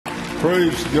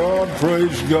Praise God,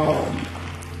 praise God.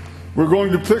 We're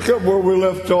going to pick up where we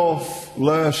left off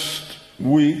last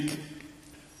week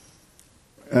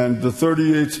and the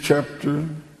 38th chapter,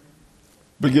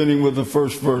 beginning with the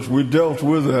first verse. We dealt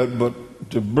with that,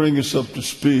 but to bring us up to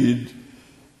speed,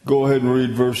 go ahead and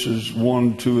read verses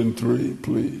 1, 2, and 3,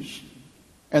 please.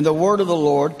 And the word of the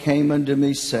Lord came unto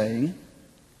me, saying,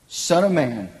 Son of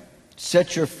man,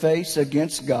 set your face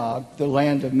against Gog, the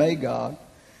land of Magog,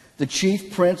 the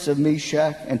chief prince of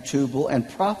Meshach and Tubal, and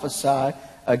prophesy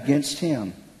against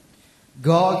him.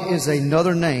 Gog is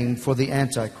another name for the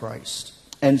Antichrist.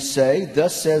 And say,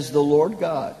 Thus says the Lord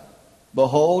God,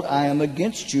 Behold, I am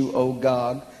against you, O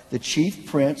Gog, the chief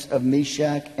prince of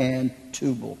Meshach and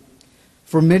Tubal.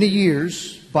 For many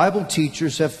years, Bible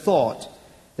teachers have thought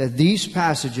that these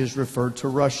passages referred to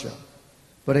Russia,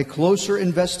 but a closer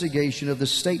investigation of the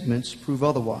statements prove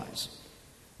otherwise.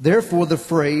 Therefore, the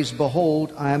phrase,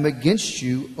 Behold, I am against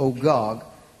you, O Gog,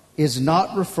 is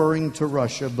not referring to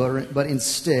Russia, but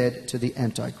instead to the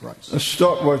Antichrist. Let's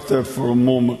stop right there for a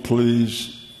moment,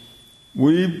 please.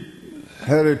 We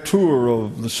had a tour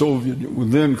of the Soviet,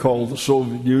 then called the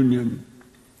Soviet Union.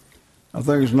 I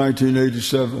think it's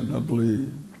 1987, I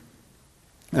believe.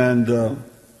 And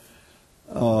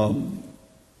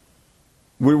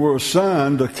we were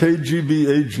assigned a KGB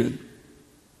agent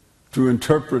to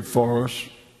interpret for us.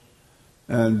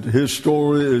 And his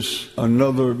story is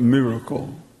another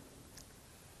miracle.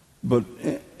 But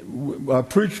I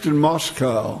preached in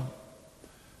Moscow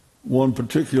one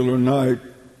particular night,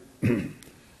 and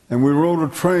we rode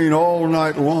a train all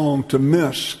night long to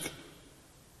Minsk,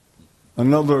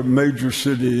 another major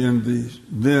city in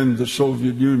the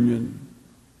Soviet Union.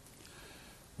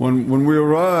 When we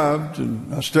arrived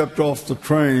and I stepped off the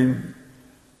train,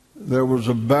 there was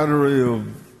a battery of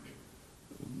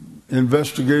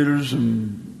investigators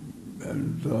and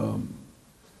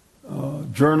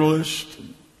journalists,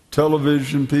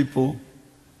 television people,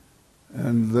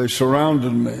 and they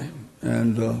surrounded me.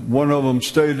 And one of them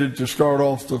stated, to start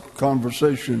off the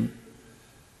conversation,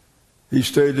 he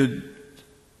stated,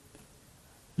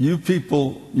 You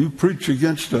people, you preach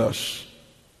against us.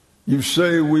 You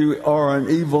say we are an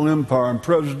evil empire. And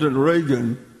President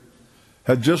Reagan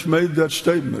had just made that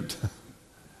statement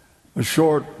a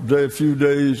few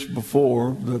days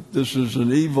before, that this is an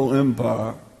evil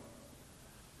empire.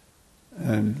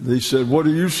 And they said, What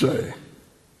do you say?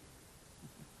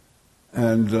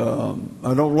 And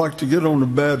I don't like to get on the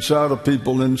bad side of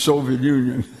people in the Soviet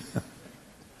Union.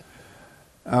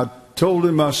 I told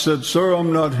him, I said, Sir,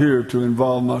 I'm not here to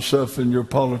involve myself in your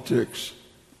politics.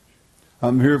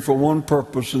 I'm here for one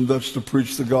purpose, and that's to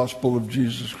preach the gospel of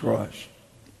Jesus Christ.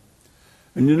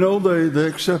 And you know, they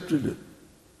accepted it.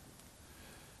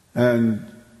 And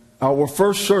our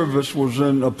first service was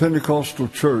in a Pentecostal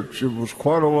church. It was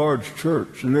quite a large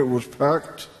church, and it was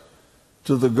packed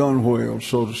to the gunwale,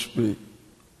 so to speak.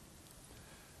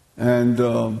 And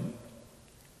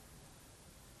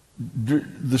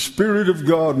the Spirit of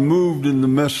God moved in the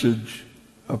message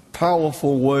a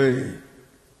powerful way.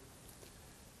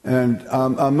 And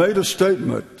I made a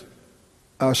statement.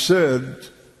 I said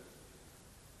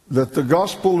that the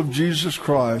gospel of Jesus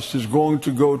Christ is going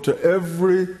to go to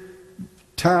every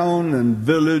town and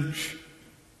village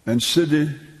and city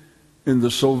in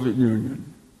the Soviet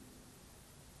Union.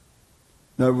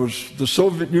 The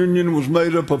Soviet Union was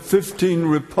made up of 15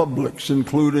 republics,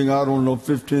 including,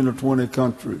 15 or 20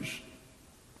 countries.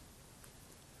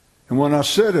 And when I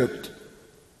said it,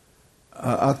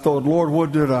 I thought, Lord,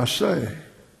 what did I say?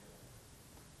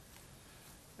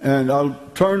 And I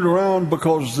turned around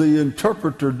because the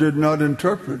interpreter did not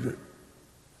interpret it.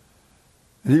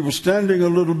 And he was standing a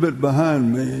little bit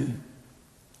behind me,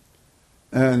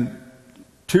 and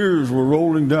tears were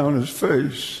rolling down his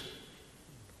face.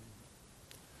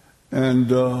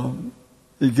 And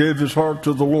he gave his heart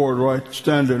to the Lord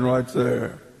standing right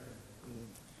there.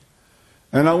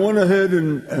 And I went ahead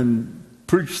and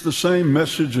preached the same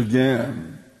message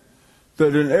again,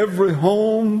 that in every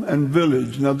home and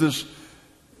village, now this,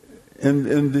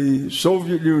 in the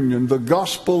Soviet Union, the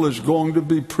gospel is going to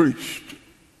be preached.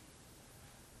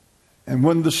 And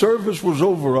when the service was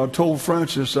over, I told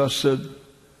Francis, I said,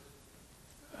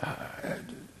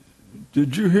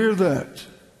 Did you hear that?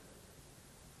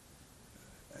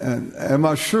 And am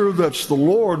I sure that's the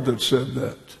Lord that said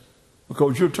that?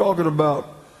 Because you're talking about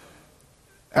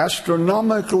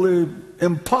astronomically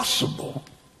impossible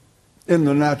in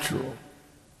the natural.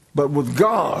 But with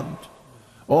God,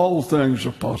 all things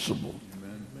are possible.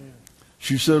 Amen.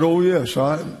 She said, oh yes,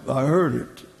 I heard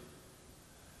it.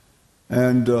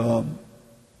 And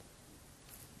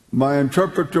My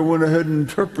interpreter went ahead and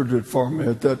interpreted for me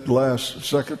at that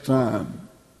second time.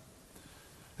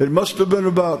 It must have been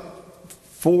about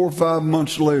 4 or 5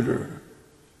 months later.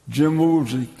 Jim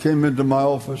Woolsey came into my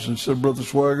office and said, Brother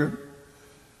Swaggart,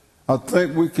 I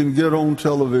think we can get on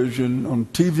television on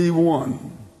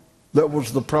TV1. That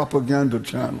was the propaganda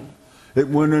channel. It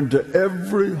went into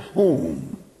every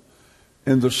home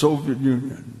in the Soviet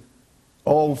Union,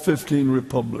 all 15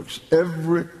 republics,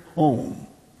 every home.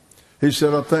 He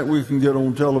said, I think we can get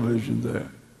on television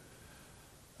there.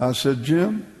 I said,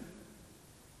 Jim,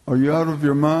 are you out of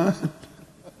your mind?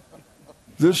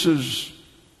 This is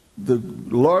the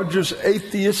largest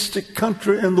atheistic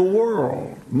country in the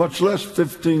world, much less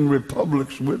 15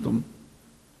 republics with them.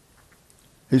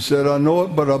 He said, I know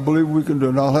it, but I believe we can do it.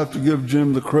 And I'll have to give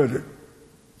Jim the credit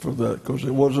for that because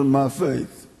it wasn't my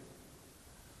faith.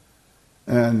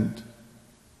 And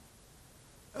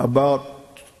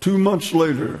about 2 months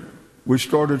later, we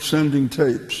started sending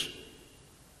tapes,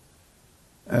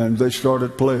 and they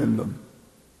started playing them.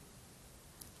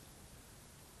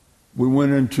 We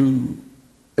went into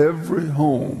every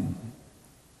home.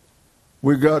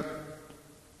 We got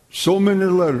so many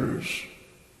letters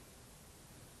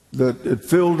that it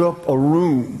filled up a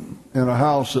room in a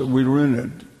house that we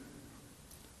rented.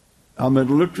 I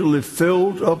mean, literally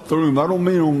filled up the room. I don't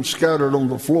mean scattered on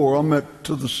the floor. I meant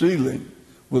to the ceiling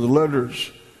with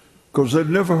letters, because they'd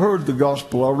never heard the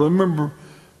gospel. I remember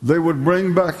they would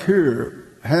bring back here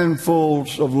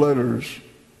handfuls of letters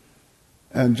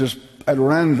and just at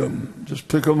random, just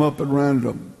pick them up at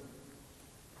random.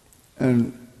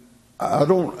 And I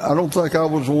don't think I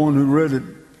was the one who read it.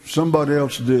 Somebody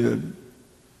else did.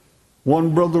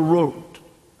 One brother wrote,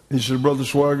 he said, Brother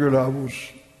Swaggart, I was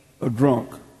a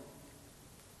drunk.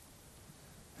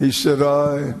 He said,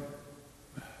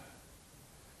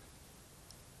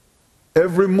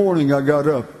 every morning I got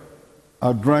up,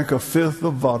 I drank a fifth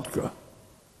of vodka.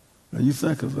 Now you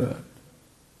think of that.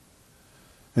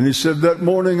 And he said, that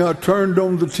morning I turned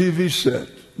on the TV set,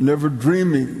 never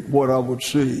dreaming what I would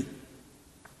see,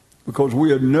 because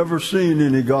we had never seen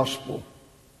any gospel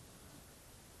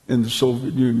in the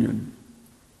Soviet Union.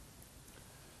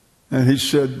 And he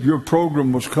said, your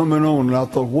program was coming on, and I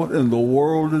thought, what in the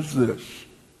world is this?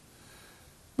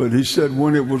 But he said,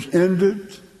 when it was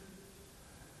ended,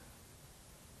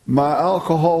 my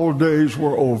alcohol days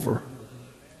were over.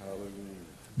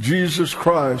 Jesus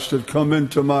Christ had come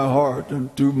into my heart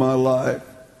and to my life,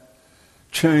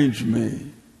 changed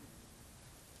me.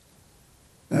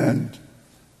 And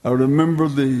I remember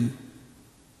the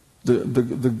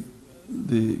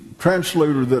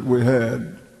translator that we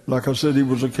had. Like I said, he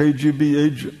was a KGB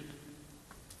agent.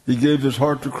 He gave his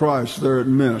heart to Christ there at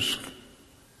Minsk.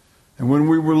 And when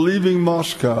we were leaving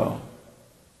Moscow,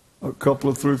 a couple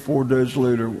of 3 or 4 days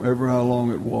later, ever how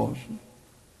long it was,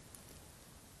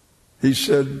 he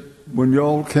said, when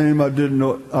y'all came, I did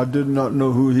not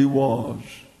know who he was.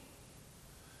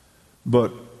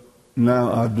 But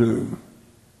now I do.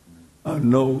 I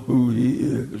know who he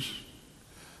is.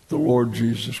 The Lord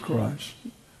Jesus Christ.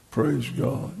 Praise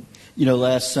God. You know,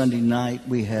 last Sunday night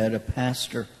we had a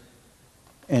pastor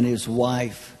and his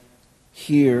wife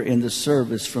here in the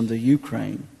service from the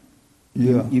Ukraine.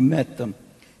 Yeah. You met them.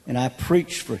 And I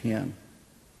preached for him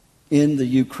in the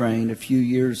Ukraine a few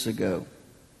years ago.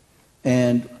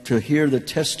 And to hear the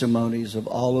testimonies of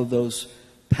all of those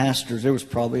pastors, there was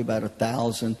probably about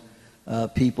 1,000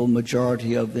 people,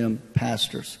 majority of them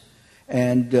pastors,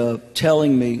 and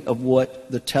telling me of what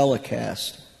the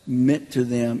telecast meant to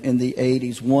them in the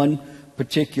 80s. One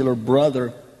particular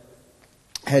brother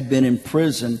had been in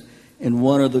prison in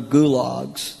one of the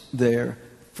gulags there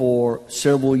for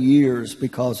several years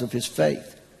because of his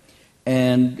faith.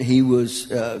 And he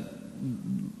was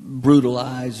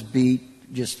brutalized, beat,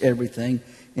 just everything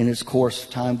in his course of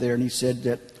time there. And he said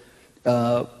that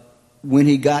when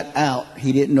he got out,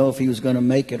 he didn't know if he was going to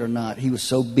make it or not. He was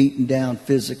so beaten down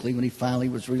physically when he finally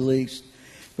was released.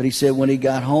 But he said when he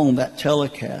got home, that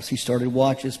telecast, he started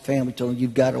watching. His family told him,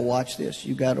 you've got to watch this.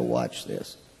 You've got to watch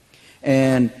this.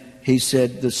 And he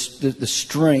said the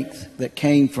strength that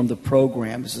came from the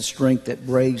program is the strength that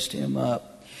raised him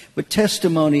up. But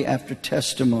testimony after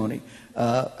testimony.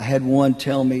 I had one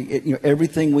tell me,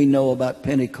 everything we know about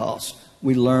Pentecost,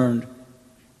 we learned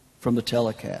from the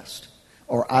telecast.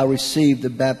 Or I received the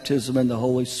baptism in the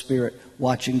Holy Spirit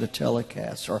watching the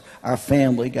telecast. Or our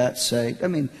family got saved. I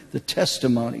mean, the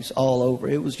testimonies all over.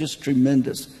 It was just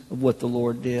tremendous of what the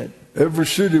Lord did. Every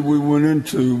city we went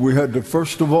into, we had to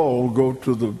first of all go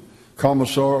to the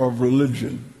commissar of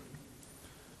religion.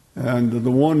 And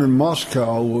the one in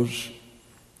Moscow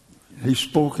he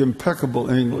spoke impeccable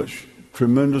English.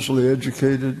 tremendously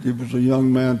educated. He was a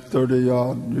young man,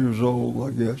 30-odd years old,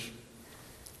 I guess.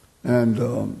 And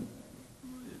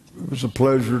it was a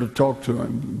pleasure to talk to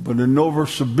him. But in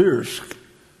Novosibirsk,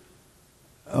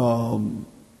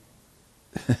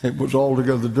 it was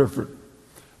altogether different.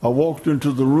 I walked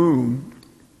into the room.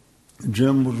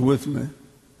 Jim was with me,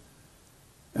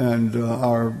 and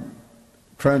our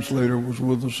translator was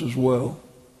with us as well.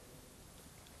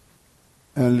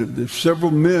 And there's several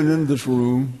men in this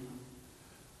room,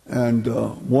 and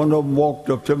one of them walked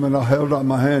up to him, and I held out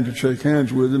my hand to shake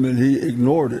hands with him, and he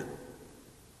ignored it.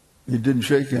 He didn't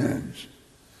shake hands.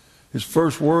 His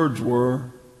first words were,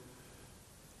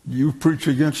 "You preach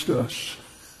against us."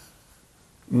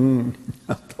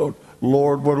 I thought,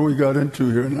 Lord, what do we got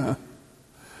into here now?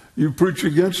 You preach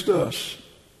against us.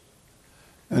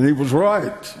 And he was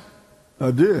right.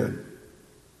 I did.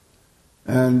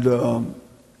 And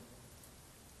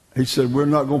he said, we're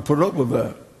not going to put up with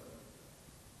that.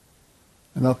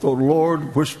 And I thought,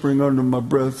 Lord, whispering under my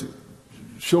breath,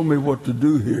 show me what to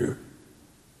do here.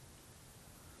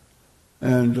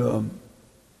 And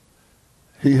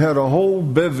he had a whole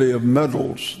bevy of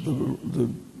medals.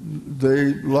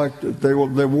 They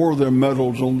wore their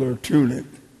medals on their tunic,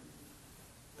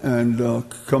 and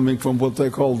coming from what they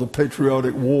call the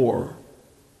Patriotic War.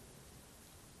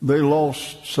 They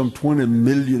lost some 20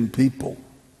 million people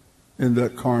in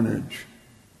that carnage.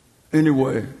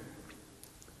 Anyway,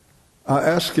 I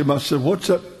asked him, I said, what's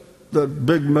that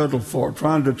big medal for?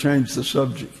 Trying to change the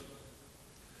subject.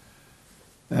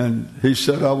 And he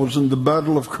said, I was in the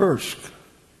Battle of Kursk.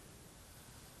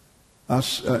 I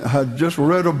had just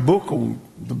read a book on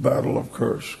the Battle of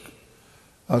Kursk.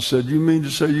 I said, you mean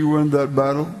to say you were in that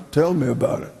battle? Tell me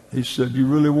about it. He said, you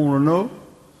really want to know?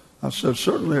 I said,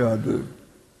 certainly I do.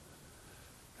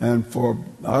 And for,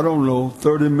 I don't know,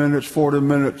 30 minutes, 40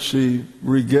 minutes, he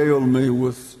regaled me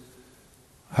with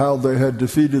how they had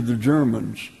defeated the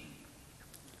Germans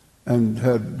and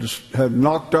had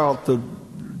knocked out the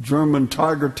German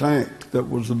Tiger tank that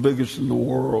was the biggest in the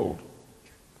world.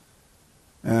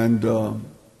 And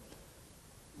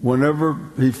whenever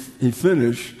he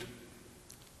finished,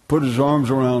 put his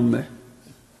arms around me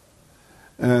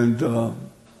and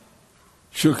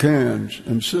shook hands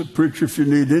and said, preacher, if you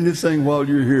need anything while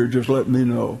you're here, just let me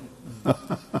know.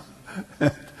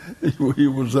 He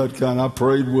was that kind. I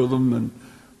prayed with him and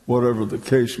whatever the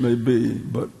case may be.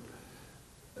 But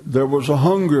there was a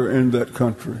hunger in that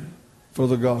country for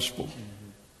the gospel.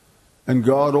 And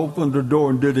God opened the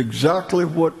door and did exactly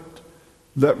what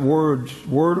that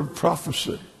word of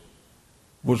prophecy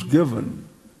was given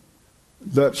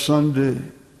that Sunday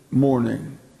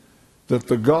morning, that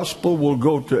the gospel will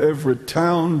go to every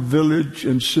town, village,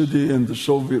 and city in the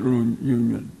Soviet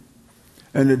Union.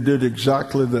 And it did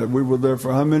exactly that. We were there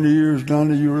for how many years,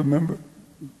 Donnie, you remember?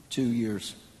 2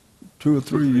 years. 2 or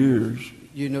 3 years.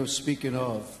 You know, speaking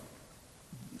of,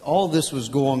 all this was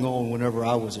going on whenever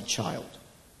I was a child.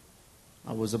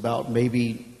 I was about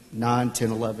maybe 9,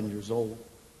 10, 11 years old.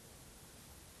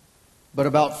 But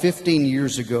about 15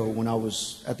 years ago, when I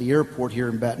was at the airport here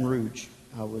in Baton Rouge,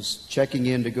 I was checking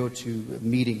in to go to a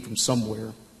meeting from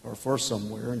somewhere, or for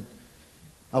somewhere, and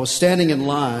I was standing in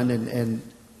line, and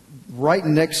right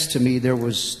next to me there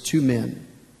was 2 men,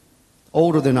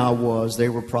 older than I was. They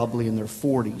were probably in their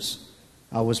 40s.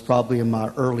 I was probably in my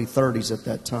early 30s at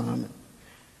that time.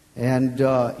 And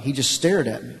he just stared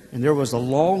at me. And there was a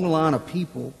long line of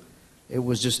people. It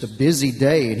was just a busy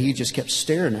day, and he just kept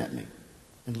staring at me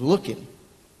and looking.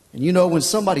 And you know, when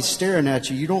somebody's staring at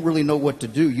you, you don't really know what to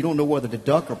do. You don't know whether to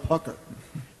duck or pucker.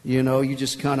 You know, you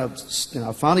just kind of,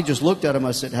 I finally just looked at him.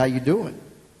 I said, how you doing?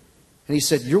 And he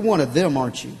said, you're one of them,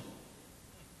 aren't you?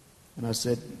 And I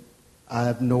said, I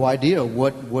have no idea.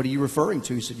 What are you referring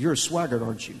to? He said, you're a Swaggart,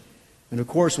 aren't you? And of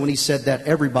course, when he said that,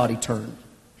 everybody turned.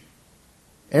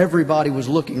 Everybody was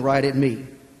looking right at me.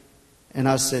 And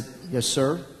I said, yes,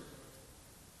 sir.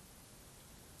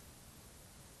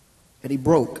 And he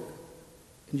broke.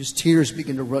 And just tears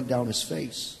began to run down his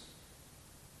face.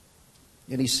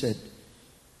 And he said,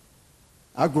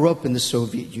 I grew up in the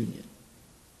Soviet Union.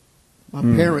 My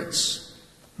parents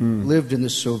lived in the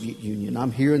Soviet Union.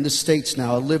 I'm here in the States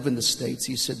now. I live in the States.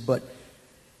 He said, but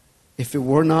if it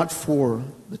were not for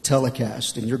the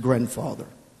telecast and your grandfather,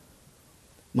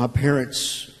 my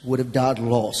parents would have died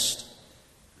lost.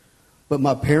 But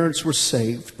my parents were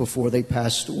saved before they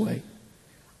passed away.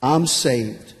 I'm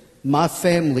saved. My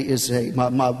family is saved. My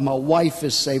wife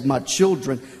is saved. My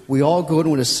children. We all go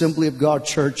to an Assembly of God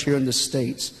church here in the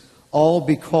States. All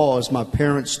because my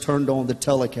parents turned on the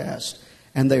telecast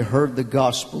and they heard the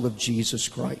gospel of Jesus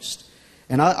Christ.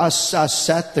 And I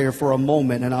sat there for a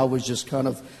moment, and I was just kind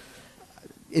of,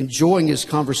 enjoying his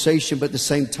conversation, but at the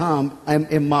same time,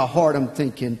 in my heart, I'm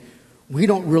thinking, we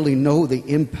don't really know the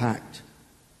impact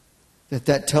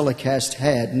that telecast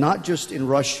had, not just in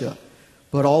Russia,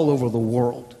 but all over the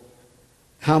world.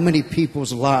 How many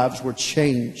people's lives were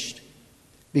changed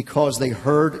because they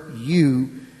heard you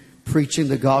preaching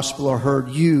the gospel or heard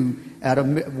you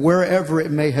wherever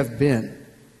it may have been.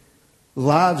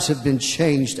 Lives have been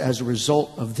changed as a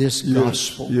result of this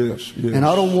gospel. Yes. And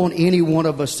I don't want any one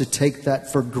of us to take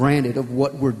that for granted of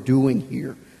what we're doing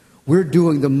here. We're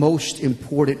doing the most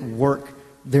important work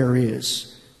there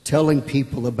is, telling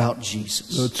people about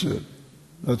Jesus. That's it.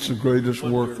 That's the greatest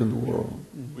work in the world.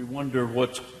 We wonder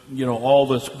what's, all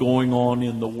that's going on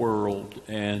in the world,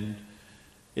 and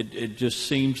it just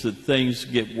seems that things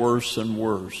get worse and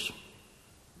worse.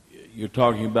 You're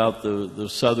talking about the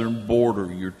southern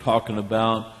border. You're talking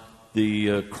about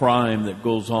the crime that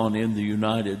goes on in the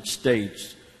United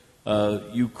States,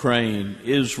 Ukraine,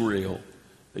 Israel.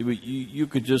 You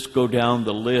could just go down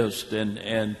the list,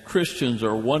 and Christians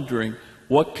are wondering,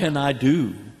 what can I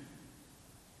do?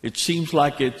 It seems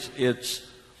like it's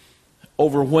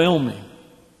overwhelming.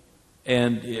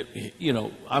 And,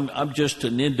 I'm just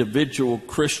an individual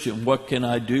Christian. What can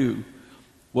I do?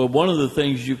 Well, one of the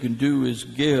things you can do is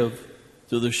give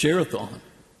to the Share-a-thon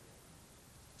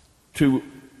to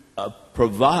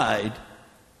provide.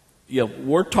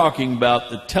 We're talking about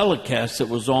the telecast that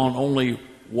was on only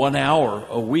 1 hour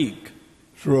a week.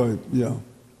 That's right, yeah.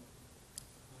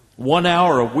 1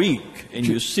 hour a week, and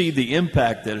you see the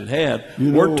impact that it had.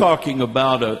 We're talking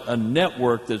about a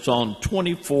network that's on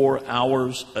 24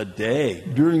 hours a day.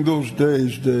 During those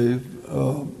days, Dave,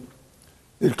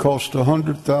 it cost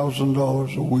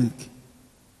 $100,000 a week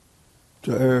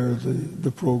to air the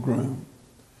program.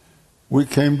 We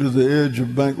came to the edge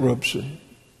of bankruptcy.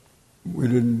 We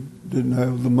didn't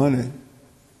have the money,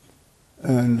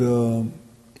 and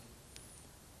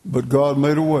but God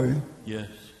made a way. Yes.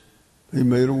 He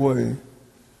made a way.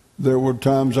 There were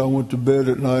times I went to bed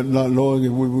at night not knowing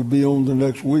if we would be on the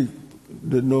next week.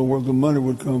 Didn't know where the money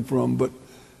would come from, but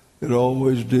it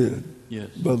always did. Yes.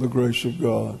 By the grace of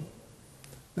God.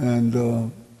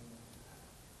 And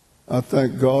I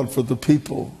thank God for the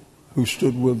people who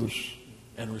stood with us.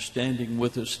 And are standing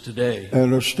with us today.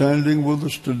 And are standing with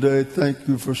us today. Thank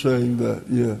you for saying that.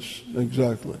 Yes,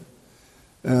 exactly.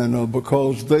 And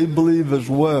because they believe as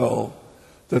well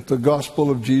that the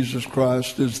gospel of Jesus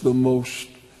Christ is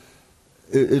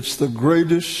it's the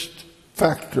greatest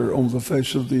factor on the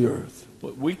face of the earth.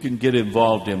 But we can get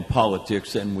involved in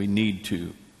politics, and we need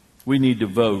to. We need to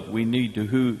vote. We need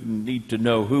to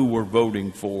know who we're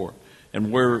voting for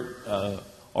and where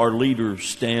our leaders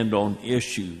stand on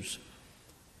issues.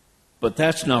 But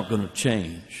that's not going to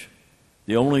change.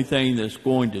 The only thing that's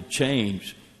going to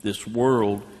change this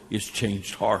world is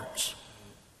changed hearts.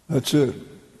 That's it.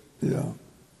 Yeah.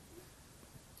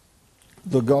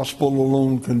 The gospel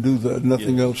alone can do that.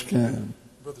 Nothing else can.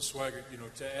 Brother Swaggart,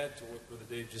 to add to what Brother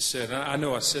Dave just said, I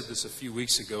know I said this a few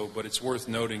weeks ago, but it's worth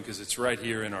noting because it's right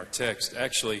here in our text.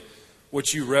 Actually,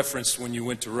 what you referenced when you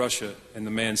went to Russia, and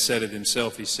the man said it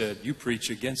himself, he said, "You preach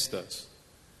against us."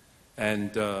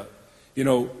 And,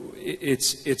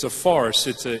 it's a farce,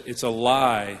 it's a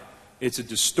lie, it's a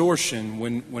distortion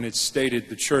when it's stated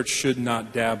the church should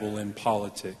not dabble in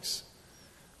politics.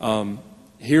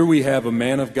 Here we have a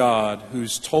man of God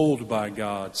who's told by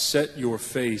God, set your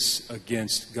face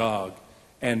against Gog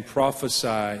and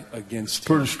prophesy against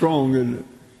him. Pretty strong, isn't it?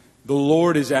 The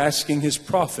Lord is asking his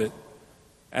prophet,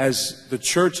 as the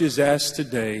church is asked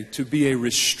today, to be a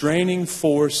restraining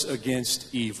force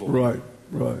against evil. Right.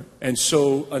 And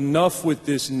so enough with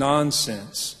this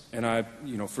nonsense, and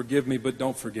forgive me, but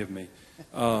don't forgive me,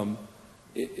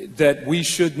 that we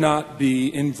should not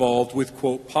be involved with,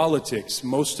 quote, politics.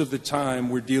 Most of the time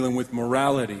we're dealing with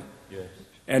morality. Yes.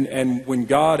 And when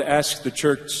God asks the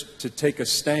church to take a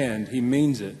stand, he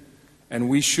means it. And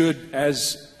we should,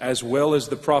 as well as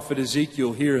the prophet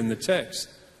Ezekiel here in the text,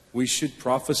 we should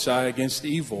prophesy against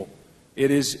evil.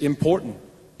 It is important.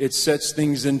 It sets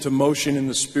things into motion in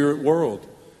the spirit world.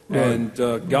 Right. And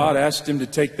God asked him to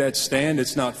take that stand.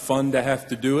 It's not fun to have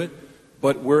to do it.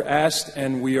 But we're asked,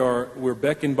 and we're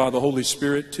beckoned by the Holy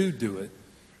Spirit to do it.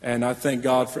 And I thank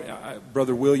God for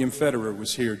Brother William Federer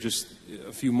was here just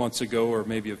a few months ago, or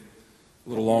maybe a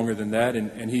little longer than that,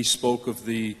 and he spoke of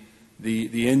the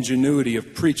ingenuity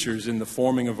of preachers in the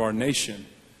forming of our nation.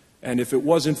 And if it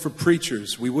wasn't for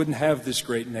preachers, we wouldn't have this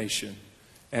great nation.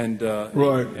 And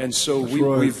right. And so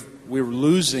we're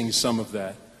losing some of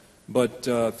that. But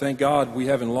thank God we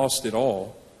haven't lost it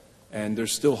all. And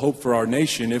there's still hope for our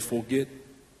nation if we'll get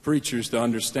preachers to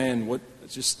understand what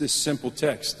just this simple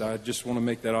text. I just want to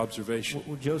make that observation.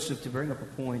 Well, Joseph, to bring up a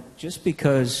point, just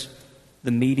because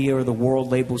the media or the world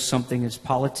labels something as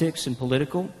politics and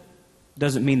political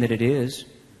doesn't mean that it is.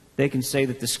 They can say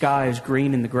that the sky is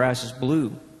green and the grass is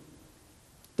blue.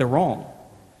 They're wrong.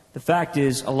 The fact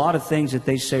is, a lot of things that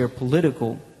they say are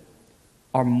political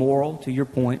are moral, to your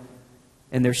point,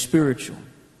 and they're spiritual.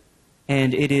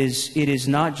 And it is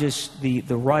not just the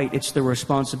right, it's the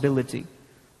responsibility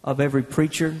of every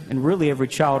preacher and really every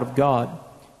child of God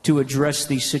to address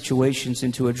these situations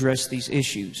and to address these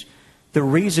issues. The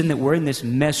reason that we're in this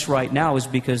mess right now is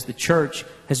because the church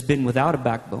has been without a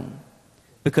backbone,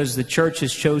 because the church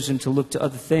has chosen to look to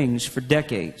other things for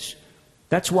decades.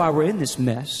 That's why we're in this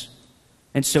mess.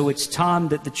 And so it's time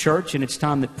that the church and it's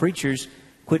time that preachers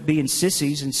quit being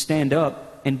sissies and stand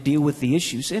up and deal with the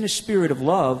issues in a spirit of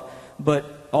love.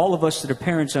 But all of us that are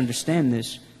parents understand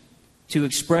this. To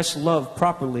express love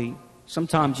properly,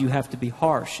 sometimes you have to be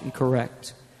harsh and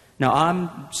correct.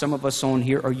 Now, some of us on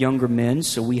here are younger men,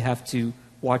 so we have to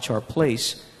watch our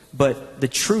place. But the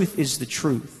truth is the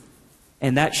truth.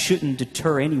 And that shouldn't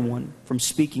deter anyone from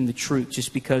speaking the truth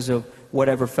just because of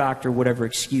whatever factor, whatever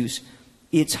excuse.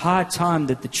 It's high time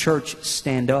that the church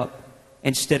stand up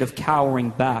instead of cowering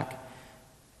back.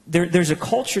 There's a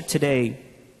culture today,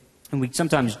 and we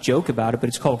sometimes joke about it, but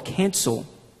it's called cancel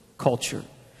culture.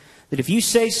 That if you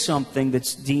say something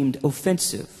that's deemed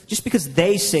offensive, just because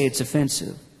they say it's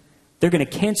offensive, they're going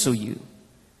to cancel you.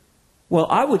 Well,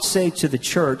 I would say to the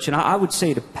church, and I would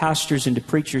say to pastors and to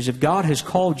preachers, if God has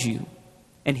called you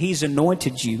and He's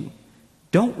anointed you,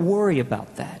 don't worry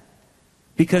about that.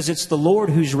 Because it's the Lord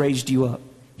who's raised you up.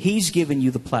 He's given you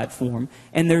the platform.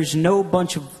 And there's no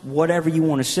bunch of whatever you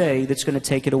want to say that's going to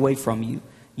take it away from you.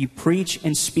 You preach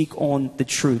and speak on the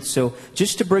truth. So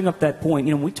just to bring up that point,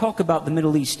 we talk about the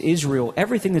Middle East, Israel,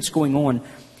 everything that's going on.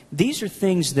 These are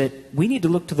things that we need to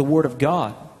look to the Word of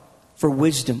God for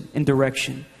wisdom and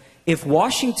direction. If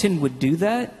Washington would do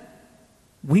that,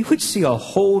 we would see a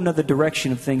whole nother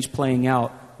direction of things playing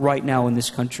out right now in this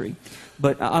country.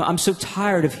 But I'm so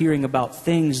tired of hearing about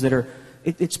things that are,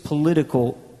 it's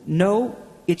political. No,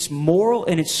 it's moral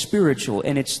and it's spiritual,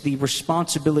 and it's the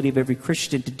responsibility of every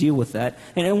Christian to deal with that.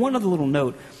 And one other little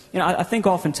note, I think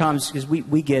oftentimes, because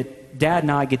we get, Dad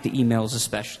and I get the emails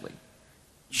especially,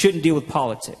 shouldn't deal with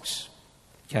politics,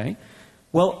 okay?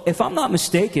 Well, if I'm not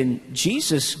mistaken,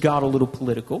 Jesus got a little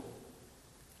political.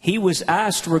 He was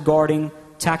asked regarding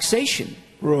taxation.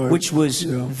 Right. Which was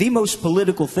the most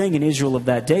political thing in Israel of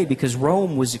that day, because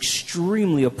Rome was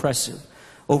extremely oppressive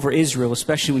over Israel,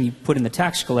 especially when you put in the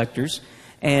tax collectors.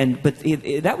 But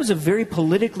that was a very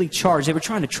politically charged. They were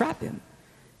trying to trap him.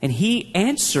 And he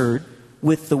answered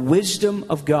with the wisdom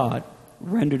of God.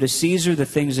 Render to Caesar the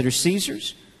things that are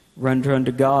Caesar's. Render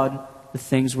unto God the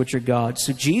things which are God's.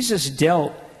 So Jesus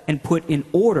dealt and put in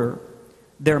order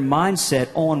their mindset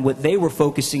on what they were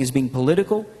focusing as being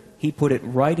political. He put it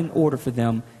right in order for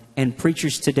them, and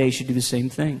preachers today should do the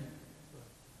same thing.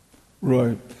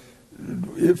 Right.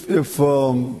 If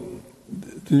the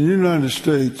United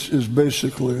States is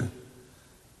basically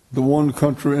the one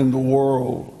country in the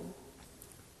world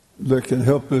that can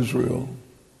help Israel,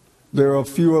 there are a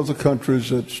few other countries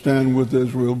that stand with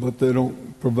Israel, but they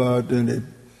don't provide any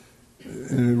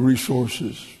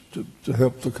resources to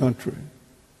help the country.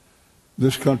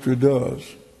 This country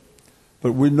does.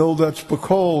 But we know that's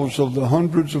because of the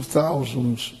hundreds of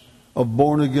thousands of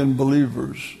born-again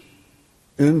believers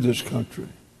in this country.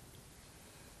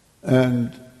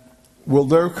 And will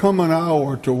there come an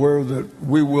hour to where that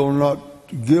we will not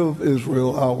give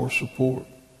Israel our support?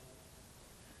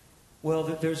 Well,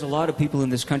 there's a lot of people in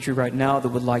this country right now that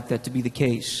would like that to be the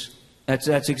case.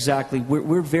 That's exactly,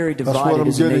 we're very divided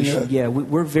as a nation. Yeah,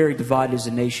 we're very divided as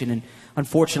a nation. And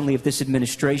unfortunately, if this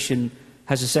administration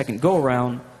has a second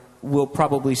go-around, we'll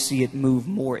probably see it move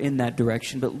more in that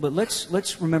direction. But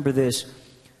let's remember this.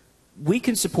 We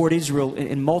can support Israel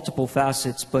in multiple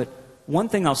facets, but one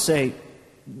thing I'll say,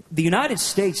 the United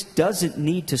States doesn't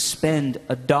need to spend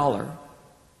 $1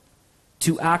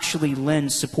 to actually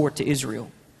lend support to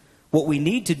Israel. What we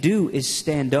need to do is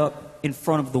stand up in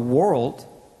front of the world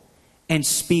and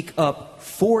speak up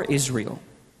for Israel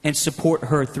and support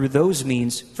her through those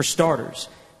means, for starters.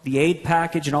 The aid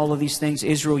package and all of these things,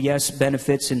 Israel, yes,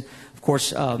 benefits. And, of course,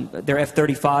 their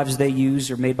F-35s they use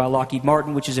are made by Lockheed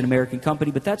Martin, which is an American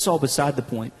company. But that's all beside the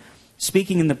point.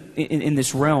 Speaking in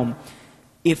this realm,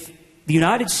 if the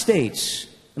United States,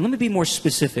 and let me be more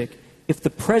specific, if the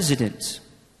President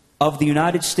of the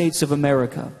United States of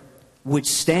America would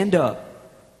stand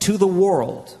up to the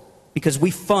world, because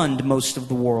we fund most of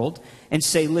the world, and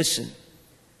say, listen,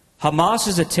 Hamas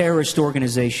is a terrorist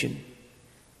organization.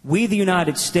 We, the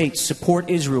United States, support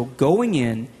Israel going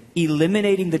in,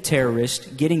 eliminating the terrorists,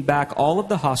 getting back all of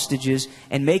the hostages,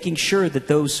 and making sure that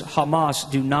those Hamas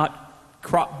do not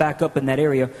crop back up in that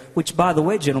area, which, by the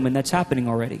way, gentlemen, that's happening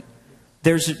already.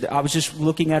 I was just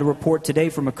looking at a report today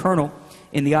from a colonel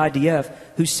in the IDF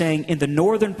who's saying in the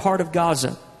northern part of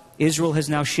Gaza, Israel has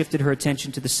now shifted her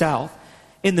attention to the south.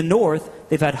 In the north,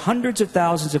 they've had hundreds of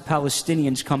thousands of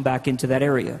Palestinians come back into that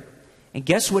area. And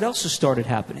guess what else has started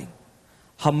happening?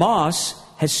 Hamas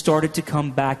has started to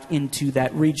come back into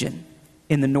that region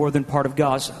in the northern part of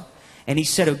Gaza. And he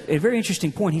said a very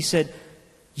interesting point. He said,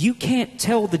 you can't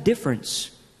tell the difference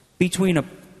between a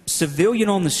civilian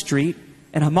on the street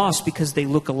and Hamas because they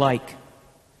look alike.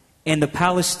 And the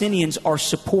Palestinians are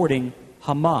supporting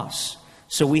Hamas.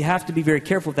 So we have to be very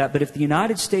careful of that. But if the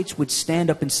United States would stand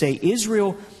up and say,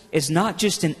 Israel is not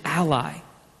just an ally,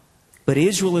 but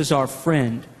Israel is our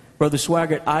friend, Brother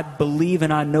Swaggart, I believe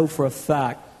and I know for a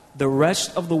fact the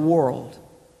rest of the world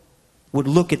would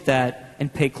look at that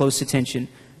and pay close attention.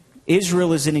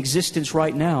 Israel is in existence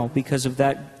right now because of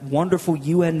that wonderful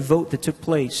UN vote that took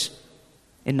place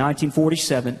in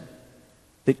 1947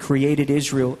 that created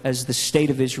Israel as the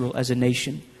state of Israel as a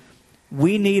nation.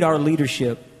 We need our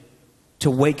leadership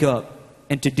to wake up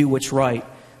and to do what's right.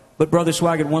 But Brother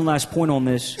Swaggart, one last point on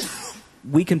this.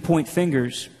 We can point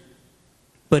fingers,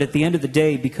 but at the end of the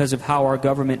day, because of how our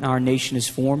government and our nation is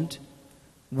formed,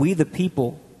 we the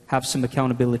people have some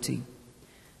accountability.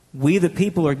 We the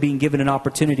people are being given an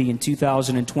opportunity in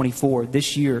 2024,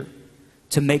 this year,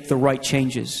 to make the right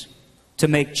changes. To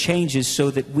make changes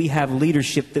so that we have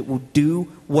leadership that will do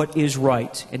what is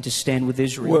right and to stand with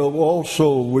Israel. Well,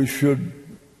 also we should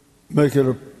make it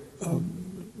a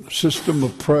system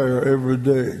of prayer every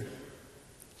day.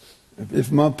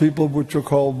 If my people which are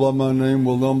called by my name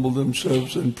will humble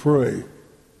themselves and pray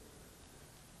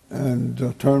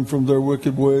and turn from their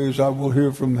wicked ways, I will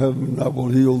hear from heaven, I will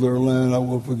heal their land, I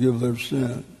will forgive their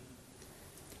sin.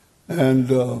 And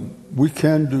we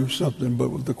can do something,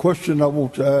 but the question I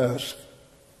want to ask,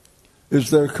 is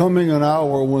there coming an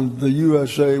hour when the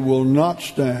USA will not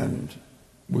stand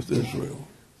with Israel?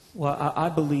 Well, I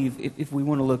believe if we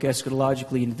want to look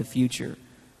eschatologically into the future,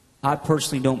 I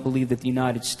personally don't believe that the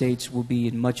United States will be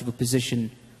in much of a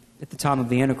position at the time of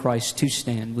the Antichrist to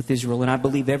stand with Israel. And I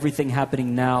believe everything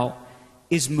happening now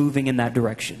is moving in that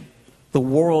direction. The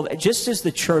world, just as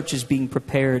the church is being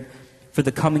prepared for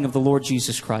the coming of the Lord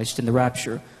Jesus Christ and the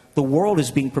rapture, the world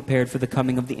is being prepared for the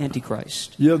coming of the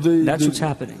Antichrist. Yeah, that's what's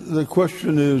happening. The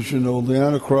question is, the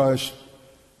Antichrist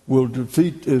will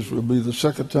defeat Israel, be the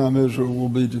second time Israel will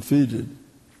be defeated.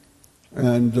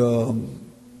 And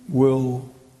will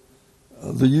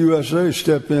the USA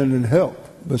step in and help?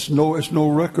 It's no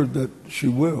record that she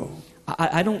will.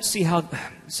 I don't see how.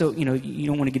 So, you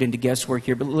don't want to get into guesswork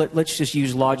here, but let's just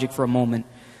use logic for a moment.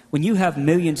 When you have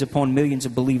millions upon millions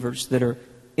of believers that are,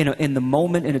 in the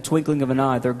moment, in a twinkling of an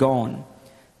eye, they're gone,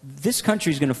 this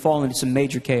country is going to fall into some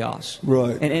major chaos.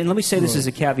 Right. And let me say this as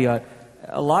a caveat.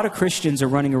 A lot of Christians are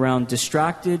running around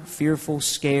distracted, fearful,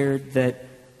 scared that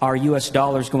our U.S.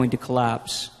 dollar is going to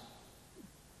collapse.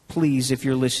 Please, if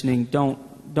you're listening, don't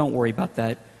worry about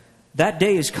that. That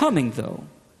day is coming, though,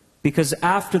 because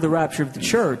after the rapture of the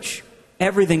church,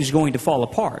 everything's going to fall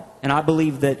apart. And I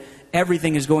believe that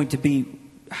everything is going to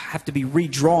have to be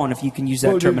redrawn, if you can use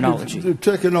that terminology. They're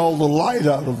taking all the light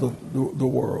out of the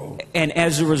world. And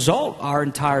as a result, our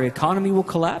entire economy will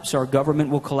collapse, our government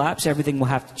will collapse, everything will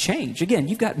have to change. Again,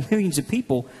 you've got millions of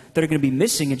people that are going to be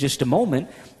missing in just a moment.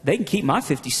 They can keep my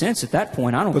 50 cents at that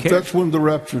point. I don't care. But that's when the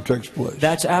rapture takes place.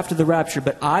 That's after the rapture.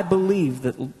 But I believe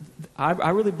that, I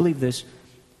really believe this,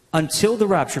 until the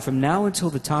rapture, from now until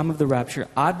the time of the rapture,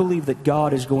 I believe that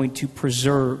God is going to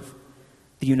preserve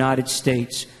the United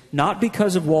States. Not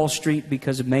because of Wall Street,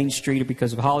 because of Main Street, or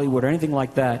because of Hollywood, or anything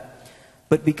like that,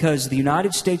 but because the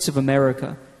United States of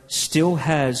America still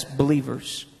has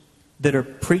believers that are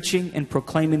preaching and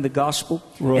proclaiming the gospel,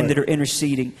 right, and that are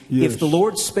interceding. Yes. If the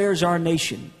Lord spares our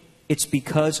nation, it's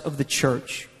because of the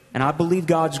church. And I believe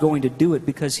God's going to do it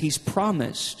because He's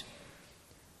promised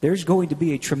there's going to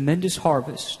be a tremendous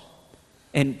harvest.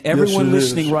 And everyone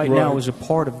listening right now is a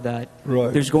part of that.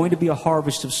 Right. There's going to be a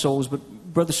harvest of souls. But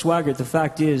Brother Swaggart, the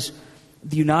fact is,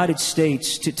 the United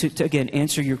States, to again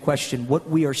answer your question, what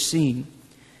we are seeing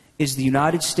is the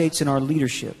United States and our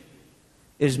leadership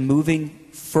is moving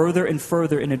further and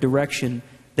further in a direction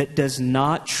that does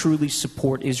not truly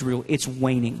support Israel. It's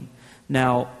waning.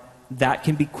 Now, that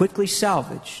can be quickly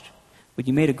salvaged, but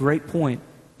you made a great point.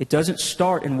 It doesn't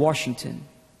start in Washington.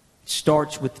 It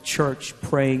starts with the church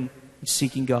praying and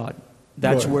seeking God.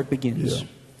 That's where it begins. Yeah.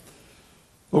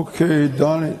 Okay,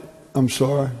 Donnie, I'm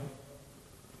sorry.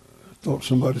 Thought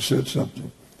somebody said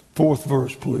something. 4th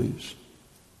verse, please.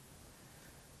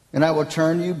 And I will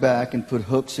turn you back and put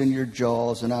hooks in your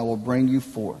jaws, and I will bring you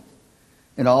forth.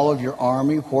 And all of your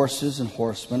army, horses and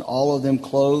horsemen, all of them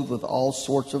clothed with all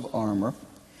sorts of armor,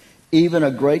 even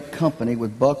a great company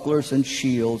with bucklers and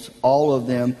shields, all of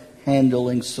them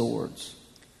handling swords.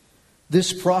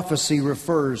 This prophecy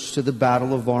refers to the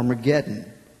Battle of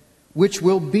Armageddon, which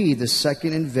will be the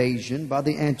second invasion by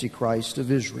the Antichrist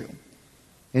of Israel,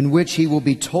 in which he will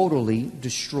be totally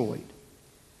destroyed.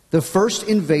 The first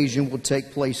invasion will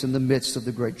take place in the midst of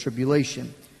the Great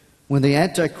Tribulation, when the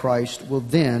Antichrist will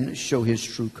then show his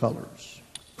true colors.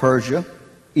 Persia,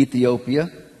 Ethiopia,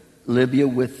 Libya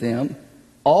with them,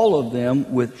 all of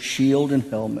them with shield and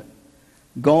helmet.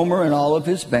 Gomer and all of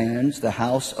his bands, the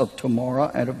house of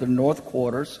Tamara out of the north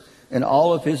quarters, and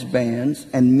all of his bands,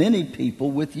 and many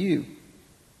people with you.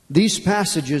 These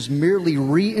passages merely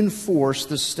reinforce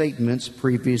the statements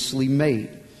previously made,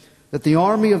 that the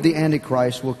army of the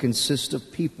Antichrist will consist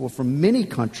of people from many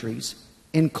countries,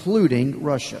 including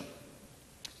Russia.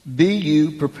 Be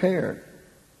you prepared,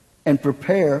 and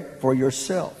prepare for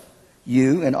yourself,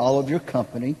 you and all of your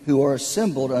company who are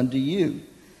assembled unto you,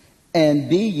 and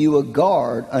be you a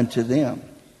guard unto them.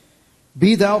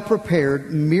 Be thou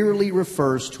prepared merely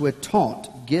refers to a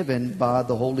taunt given by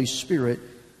the Holy Spirit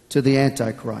to the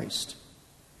Antichrist.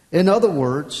 In other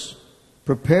words,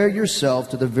 prepare yourself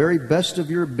to the very best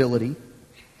of your ability,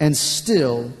 and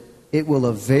still it will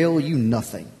avail you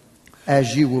nothing,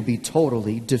 as you will be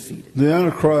totally defeated. The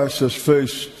Antichrist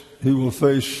he will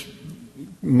face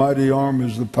mighty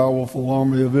armies, the powerful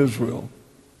army of Israel.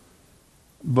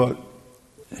 But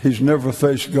he's never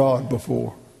faced God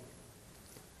before.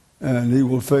 And he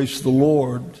will face the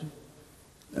Lord,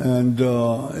 and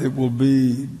it will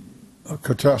be a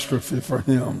catastrophe for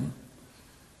him,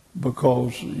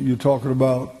 because you're talking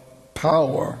about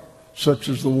power such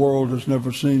as the world has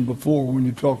never seen before when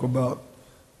you talk about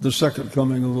the second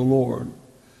coming of the Lord.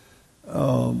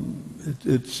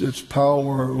 It's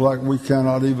power like we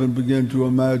cannot even begin to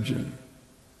imagine.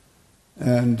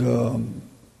 And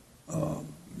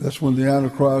that's when the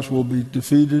Antichrist will be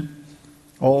defeated.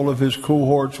 All of his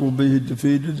cohorts will be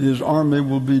defeated. His army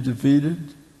will be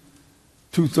defeated.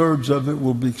 2/3 of it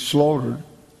will be slaughtered.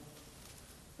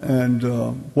 And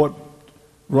what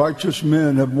righteous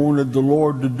men have wanted the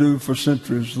Lord to do for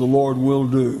centuries, the Lord will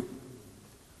do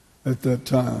at that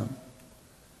time.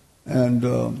 And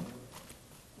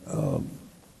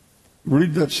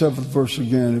read that 7th verse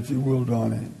again, if you will,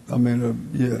 Donnie.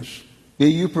 Yes.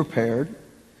 Be you prepared,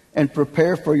 and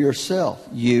prepare for yourself,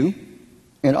 you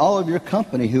and all of your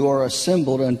company who are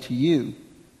assembled unto you,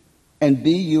 and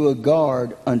be you a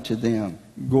guard unto them.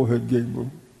 Go ahead, Gabriel.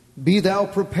 Be thou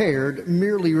prepared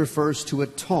merely refers to a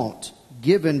taunt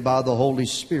given by the Holy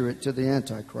Spirit to the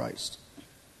Antichrist.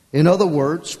 In other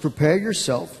words, prepare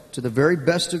yourself to the very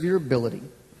best of your ability,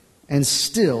 and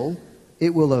still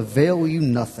it will avail you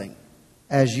nothing,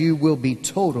 as you will be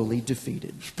totally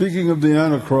defeated. Speaking of the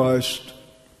Antichrist,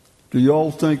 do y'all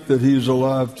think that he's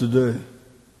alive today?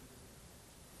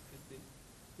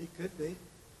 He could be.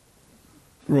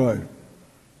 Right.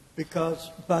 Because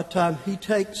by the time he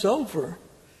takes over,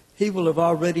 he will have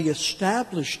already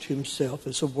established himself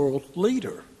as a world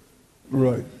leader.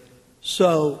 Right.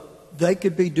 So they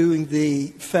could be doing the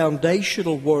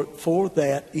foundational work for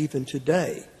that even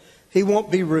today. He won't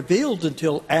be revealed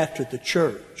until after the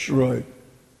church. Right.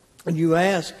 And you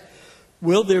ask,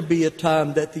 will there be a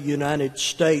time that the United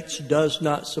States does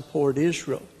not support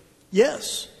Israel?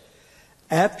 Yes.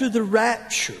 After the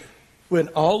rapture, when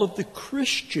all of the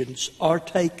Christians are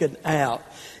taken out,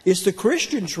 it's the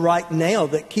Christians right now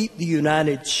that keep the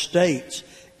United States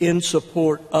in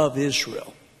support of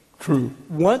Israel. True.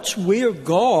 Once we're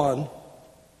gone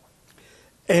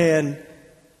and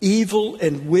evil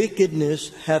and wickedness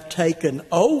have taken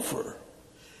over,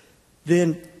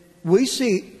 then we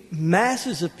see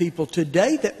masses of people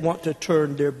today that want to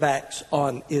turn their backs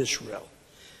on Israel.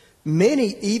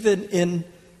 Many even in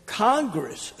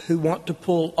Congress who want to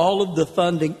pull all of the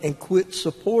funding and quit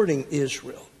supporting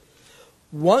Israel.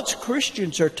 Once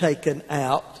Christians are taken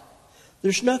out,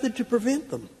 there's nothing to prevent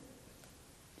them.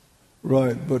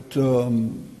 Right, but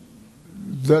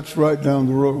that's right down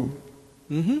the road.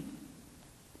 Mm-hmm.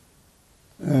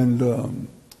 And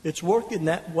it's working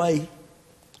that way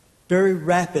very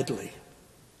rapidly.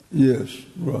 yes,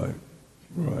 right.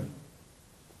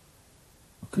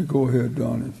 Okay, go ahead,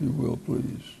 Don, if you will,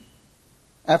 please.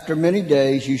 After many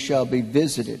days you shall be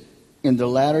visited. In the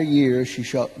latter years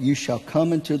you shall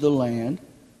come into the land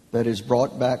that is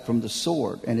brought back from the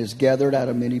sword and is gathered out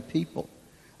of many people,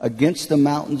 against the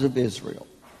mountains of Israel,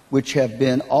 which have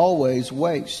been always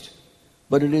waste.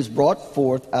 but it is brought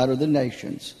forth out of the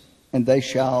nations, and they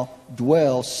shall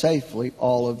dwell safely,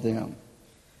 all of them.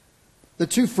 The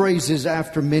two phrases,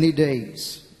 after many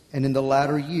days and in the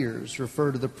latter years,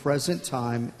 refer to the present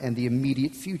time and the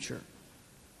immediate future.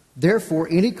 Therefore,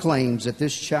 any claims that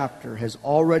this chapter has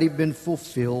already been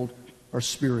fulfilled are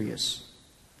spurious.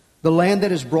 The land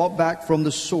that is brought back from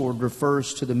the sword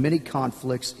refers to the many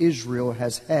conflicts Israel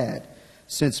has had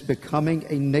since becoming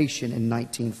a nation in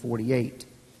 1948.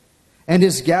 And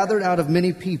is gathered out of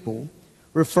many people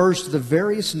refers to the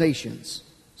various nations,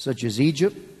 such as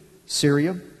Egypt,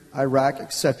 Syria, Iraq,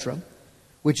 etc.,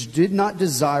 which did not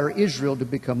desire Israel to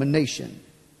become a nation,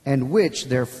 and which,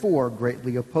 therefore,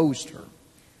 greatly opposed her.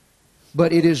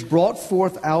 But it is brought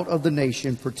forth out of the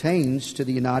nation pertains to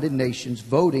the United Nations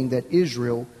voting that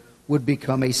Israel would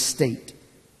become a state,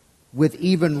 with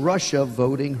even Russia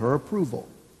voting her approval.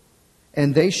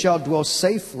 And they shall dwell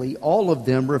safely, all of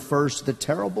them refers to the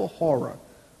terrible horror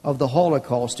of the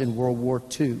Holocaust in World War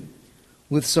II,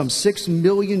 with some 6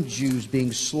 million Jews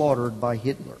being slaughtered by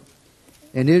Hitler,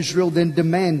 and Israel then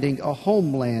demanding a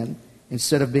homeland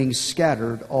instead of being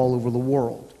scattered all over the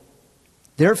world.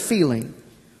 Their feeling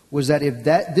was that if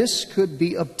this could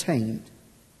be obtained,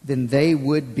 then they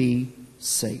would be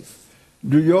safe.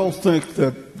 Do y'all think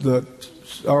that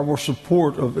our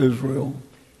support of Israel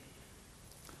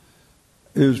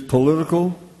is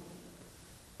political,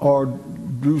 or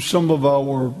do some of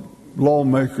our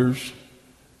lawmakers,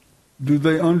 do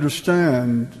they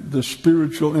understand the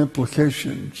spiritual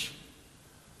implications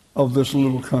of this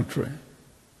little country?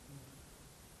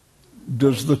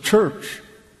 Does the church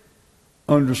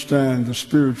understand the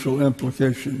spiritual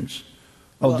implications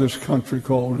of this country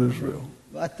called Israel?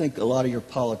 I think a lot of your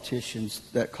politicians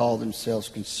that call themselves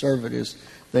conservatives,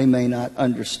 they may not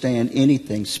understand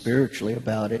anything spiritually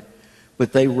about it,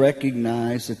 but they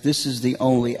recognize that this is the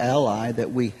only ally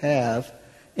that we have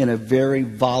in a very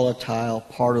volatile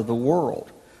part of the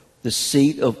world, the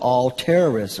seat of all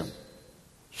terrorism.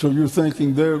 So you're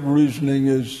thinking their reasoning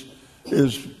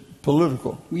is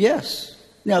political? Yes.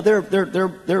 Now, there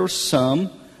are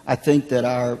some. I think that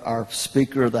our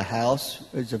Speaker of the House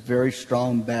is a very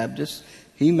strong Baptist.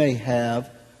 He may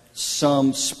have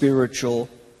some spiritual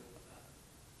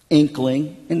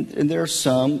inkling, and there are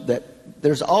some that,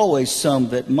 there's always some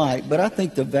that might, but I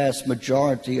think the vast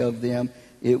majority of them,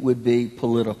 it would be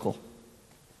political.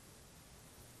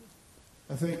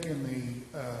 I think in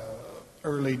the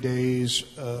early days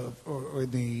or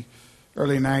in the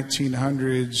early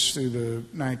 1900s through the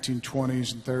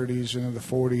 1920s and 30s and into the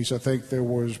 40s, I think there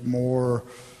was more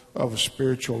of a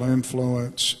spiritual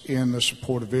influence in the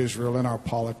support of Israel in our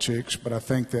politics, but I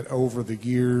think that over the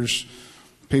years,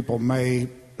 people may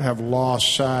have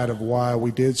lost sight of why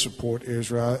we did support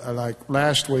Israel. Like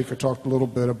last week, I talked a little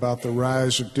bit about the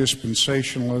rise of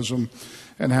dispensationalism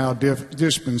and how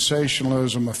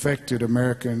dispensationalism affected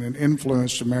American and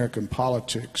influenced American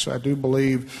politics. I do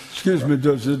believe... Excuse me,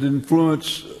 does it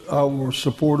influence our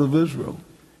support of Israel?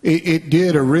 It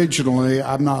did originally.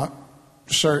 I'm not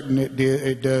certain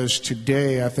it does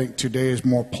today. I think today is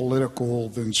more political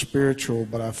than spiritual,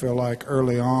 but I feel like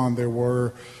early on there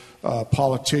were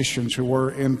politicians who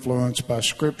were influenced by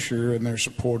Scripture in their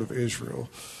support of Israel.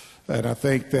 And I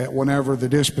think that whenever the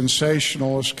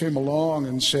dispensationalists came along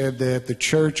and said that the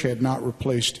church had not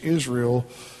replaced Israel,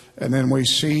 and then we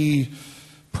see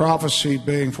prophecy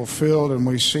being fulfilled and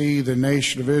we see the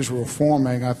nation of Israel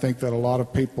forming, I think that a lot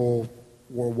of people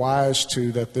were wise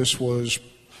to that this was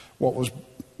what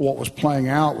was playing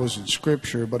out was in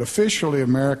Scripture. But officially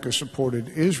America supported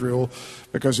Israel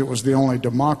because it was the only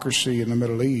democracy in the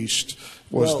Middle East.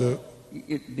 But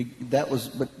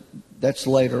that's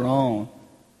later on.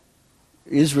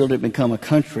 Israel didn't become a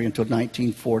country until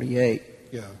 1948.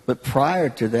 Yeah. But prior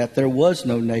to that, there was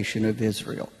no nation of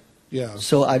Israel. Yeah.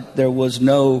 So there was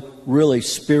no really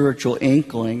spiritual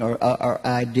inkling or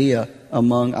idea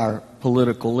among our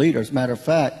political leaders. Matter of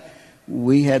fact,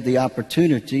 we had the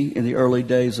opportunity in the early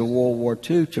days of World War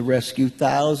II to rescue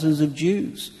thousands of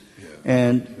Jews. Yeah.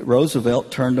 And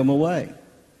Roosevelt turned them away.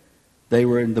 They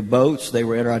were in the boats, they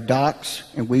were at our docks,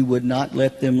 and we would not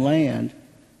let them land.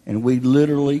 And we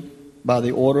literally, by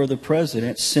the order of the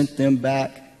president, sent them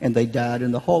back, and they died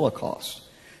in the Holocaust.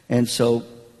 And so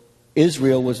it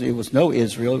was no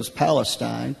Israel, it was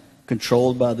Palestine,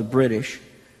 controlled by the British,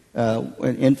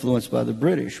 and influenced by the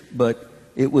British. But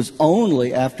it was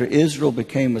only after Israel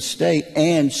became a state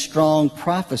and strong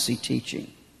prophecy teaching.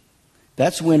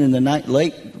 That's when in the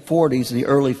late 40s and the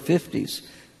early 50s,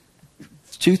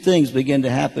 two things began to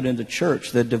happen in the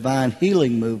church: the divine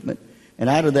healing movement. And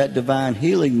out of that divine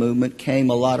healing movement came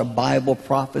a lot of Bible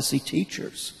prophecy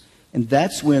teachers And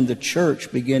that's when the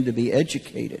church began to be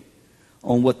educated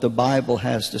on what the Bible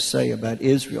has to say about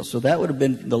Israel. So that would have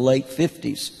been the late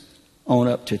 50s on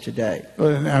up to today.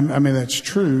 I mean, that's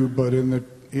true, but in the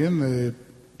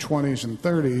 20s and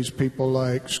 30s, people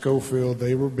like Schofield,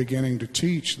 they were beginning to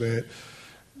teach that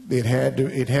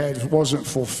it wasn't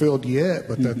fulfilled yet,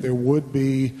 but that there would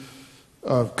be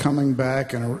coming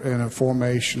back and a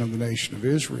formation of the nation of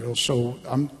Israel. So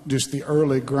just the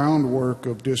early groundwork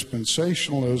of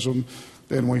dispensationalism.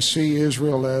 Then we see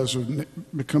Israel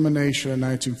become a nation in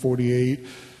 1948.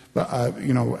 But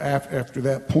after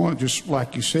that point, just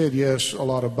like you said, yes, a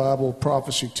lot of Bible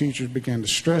prophecy teachers began to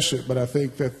stress it. But I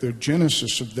think that the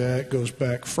genesis of that goes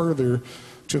back further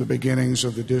to the beginnings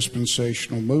of the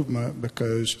dispensational movement,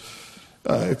 because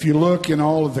if you look in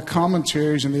all of the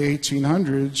commentaries in the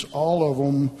 1800s, all of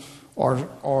them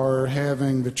are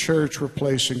having the church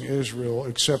replacing Israel,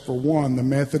 except for one. The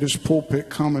Methodist Pulpit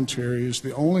Commentary is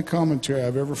the only commentary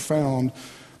I've ever found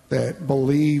that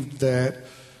believed that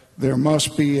there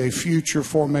must be a future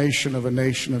formation of a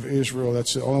nation of Israel.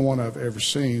 That's the only one I've ever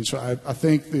seen. So I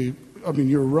think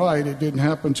you're right, it didn't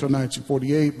happen until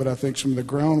 1948, but I think some of the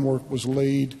groundwork was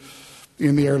laid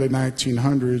in the early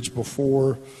 1900s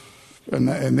before.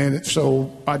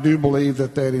 So I do believe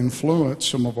that influenced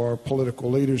some of our political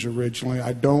leaders originally.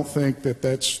 I don't think that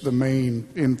that's the main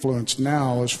influence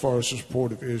now as far as the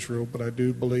support of Israel, but I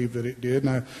do believe that it did.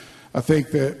 And I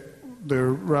think that the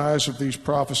rise of these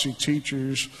prophecy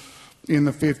teachers in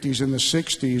the 50s and the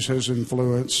 60s has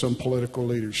influenced some political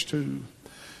leaders too.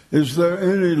 Is there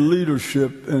any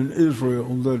leadership in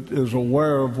Israel that is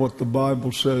aware of what the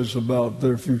Bible says about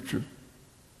their future?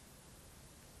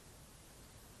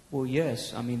 Well,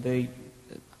 yes. I mean,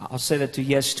 I'll say that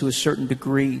yes to a certain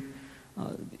degree.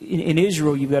 In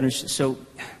Israel, you've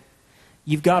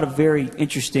got a very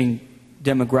interesting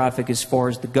demographic as far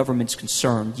as the government's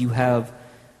concerned. You have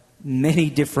many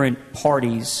different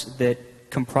parties that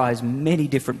comprise many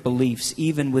different beliefs.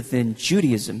 Even within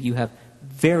Judaism, you have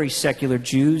very secular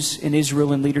Jews in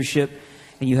Israel in leadership,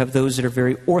 and you have those that are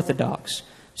very orthodox.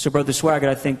 So, Brother Swaggart,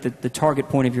 I think that the target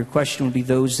point of your question would be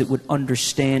those that would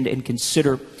understand and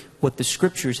consider what the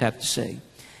Scriptures have to say.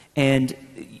 And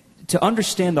to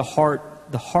understand the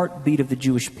heartbeat of the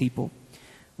Jewish people,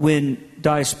 when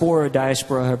diaspora,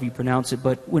 however you pronounce it,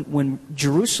 but when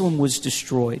Jerusalem was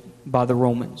destroyed by the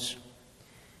Romans,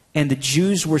 and the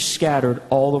Jews were scattered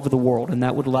all over the world, and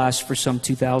that would last for some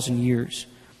 2,000 years,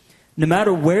 no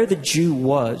matter where the Jew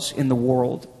was in the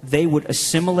world, they would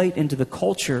assimilate into the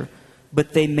culture,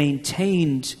 but they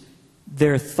maintained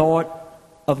their thought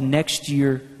of next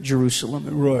year Jerusalem.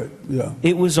 Right, yeah.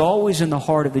 It was always in the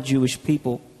heart of the Jewish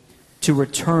people to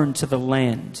return to the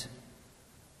land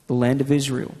of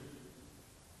Israel.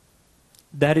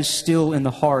 That is still in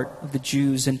the heart of the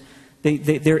Jews, and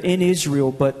they're in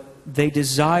Israel, but they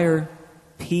desire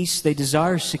peace, they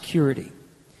desire security.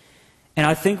 And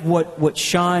I think what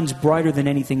shines brighter than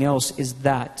anything else is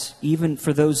that, even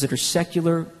for those that are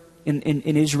secular in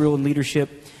Israel in leadership,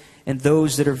 and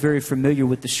those that are very familiar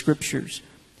with the Scriptures,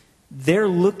 they're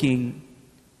looking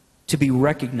to be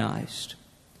recognized.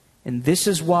 And this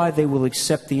is why they will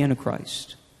accept the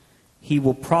Antichrist. He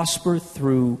will prosper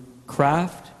through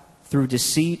craft, through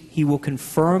deceit. He will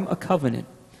confirm a covenant.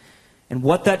 And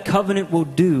what that covenant will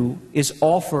do is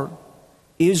offer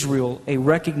Israel a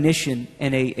recognition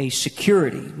and a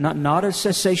security, not a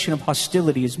cessation of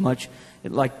hostility as much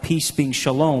like peace being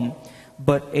shalom,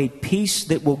 but a peace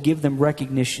that will give them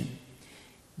recognition.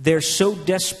 They're so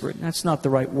desperate, that's not the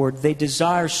right word, they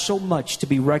desire so much to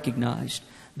be recognized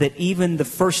that even the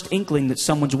first inkling that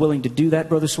someone's willing to do that,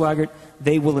 Brother Swaggart,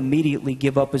 they will immediately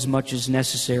give up as much as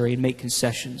necessary and make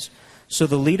concessions. So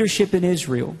the leadership in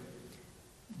Israel,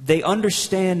 they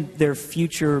understand their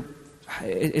future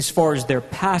as far as their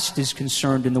past is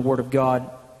concerned in the Word of God,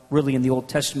 really in the Old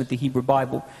Testament, the Hebrew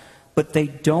Bible, but they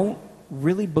don't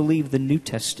really believe the New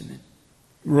Testament.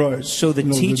 Right. So the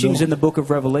teachings in the book of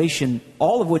Revelation,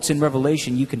 all of what's in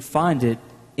Revelation, you can find it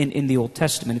in the Old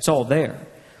Testament. It's all there.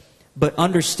 But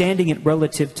understanding it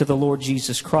relative to the Lord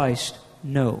Jesus Christ,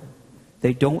 no.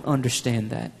 They don't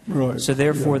understand that. Right. So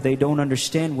therefore, they don't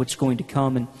understand what's going to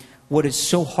come. And what is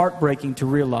so heartbreaking to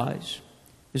realize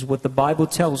is what the Bible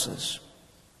tells us.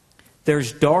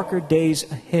 There's darker days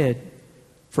ahead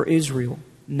for Israel,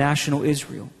 national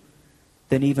Israel,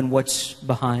 than even what's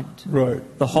behind. Right.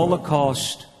 The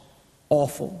Holocaust,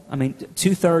 awful. I mean,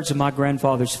 2/3 of my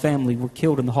grandfather's family were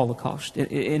killed in the Holocaust,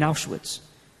 in Auschwitz.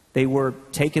 They were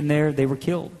taken there, they were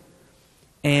killed.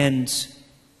 And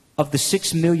of the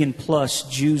 6 million plus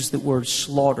Jews that were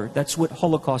slaughtered, that's what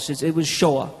Holocaust is. It was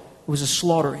Shoah. It was a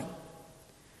slaughtering.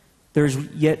 There's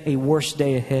yet a worse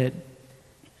day ahead.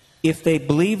 If they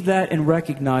believe that and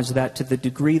recognize that to the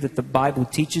degree that the Bible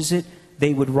teaches it,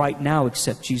 they would right now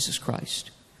accept Jesus Christ,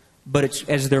 but it's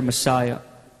as their Messiah.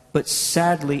 But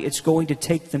sadly, it's going to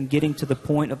take them getting to the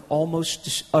point of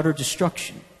almost utter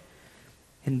destruction.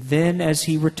 And then as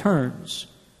He returns,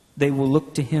 they will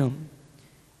look to Him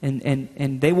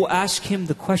and they will ask Him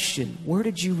the question, where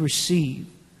did you receive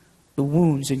the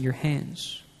wounds in your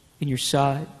hands, in your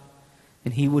side?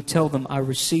 And He would tell them, I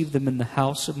received them in the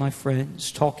house of my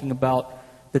friends, talking about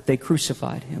that they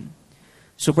crucified Him.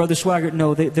 So, Brother Swaggart,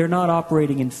 no, they're not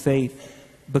operating in faith,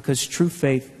 because true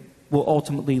faith will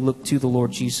ultimately look to the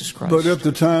Lord Jesus Christ. But at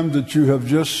the time that you have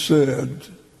just said,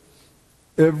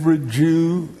 every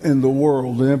Jew in the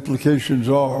world, the implications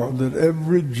are that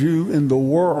every Jew in the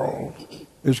world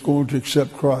is going to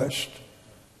accept Christ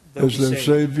as their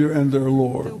Savior and their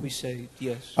Lord. They'll be saved,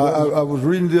 yes. I was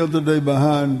reading the other day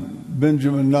behind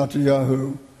Benjamin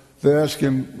Netanyahu. They asked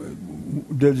him,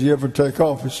 did he ever take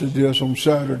off? He said, yes, on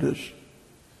Saturdays.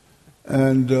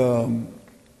 And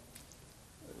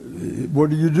what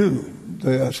do you do?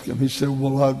 They asked him. He said,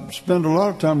 well, I spend a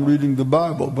lot of time reading the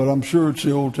Bible, but I'm sure it's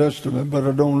the Old Testament, but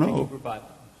I don't know.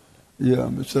 Yeah,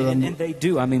 and they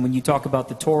do. I mean, when you talk about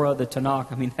the Torah, the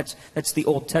Tanakh, I mean, that's the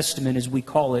Old Testament as we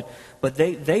call it. But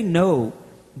they know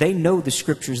the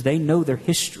Scriptures. They know their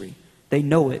history. They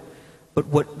know it. But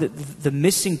what the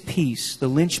missing piece, the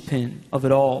linchpin of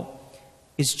it all,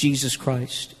 is Jesus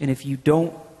Christ. And if you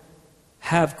don't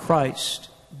have Christ,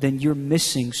 then you're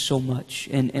missing so much.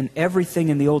 And everything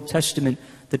in the Old Testament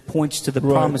that points to the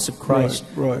promise of Christ,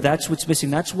 that's what's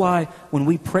missing. That's why when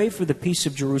we pray for the peace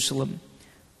of Jerusalem,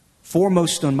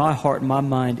 foremost on my heart and my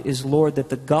mind is, Lord, that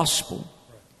the gospel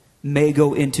may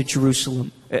go into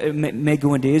Jerusalem, may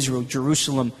go into Israel,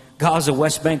 Jerusalem, Gaza,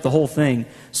 West Bank, the whole thing,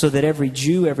 so that every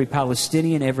Jew, every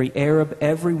Palestinian, every Arab,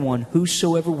 everyone,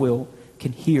 whosoever will,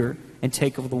 can hear and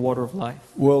take of the water of life.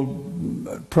 Well,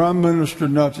 Prime Minister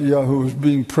Netanyahu is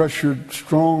being pressured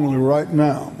strongly right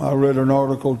now. I read an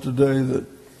article today that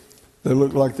they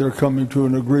look like they're coming to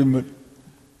an agreement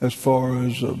as far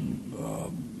as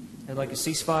like a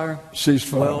ceasefire?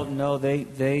 Ceasefire. Well, no,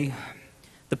 the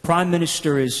Prime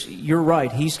Minister is, you're right,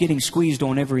 he's getting squeezed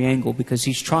on every angle because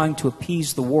he's trying to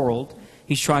appease the world.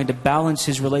 He's trying to balance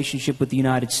his relationship with the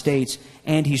United States,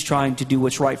 and he's trying to do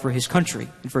what's right for his country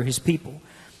and for his people.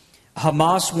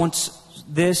 Hamas wants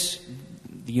this,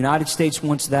 the United States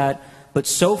wants that, but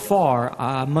so far,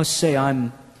 I must say,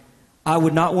 I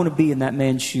would not want to be in that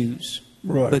man's shoes,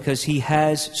 because he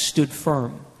has stood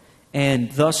firm.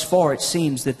 And thus far, it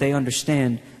seems that they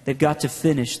understand they've got to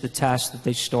finish the task that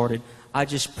they started. I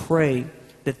just pray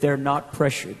that they're not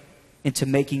pressured into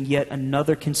making yet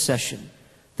another concession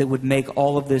that would make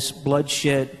all of this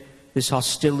bloodshed, this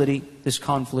hostility, this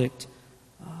conflict,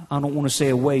 I don't want to say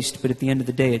a waste, but at the end of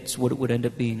the day, it's what it would end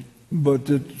up being. But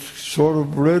it sort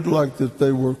of read like that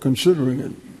they were considering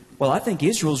it. Well, I think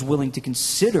Israel's willing to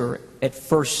consider at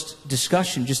first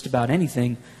discussion just about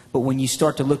anything, but when you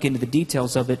start to look into the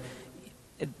details of it,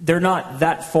 they're not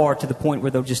that far to the point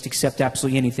where they'll just accept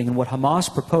absolutely anything. And what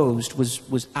Hamas proposed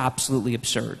was absolutely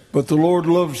absurd. But the Lord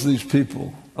loves these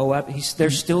people. Oh, they're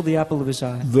still the apple of His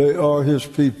eye. They are His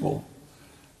people.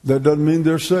 That doesn't mean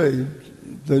they're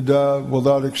saved. They die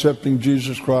without accepting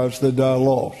Jesus Christ. They die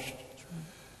lost.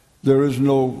 There is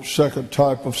no second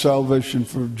type of salvation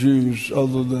for Jews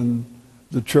other than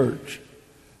the church.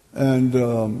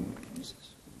 And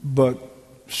but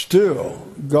still,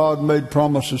 God made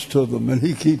promises to them, and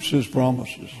He keeps His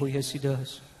promises. Oh, yes, He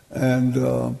does.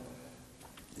 And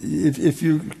if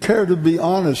you care to be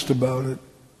honest about it,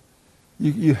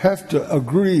 you have to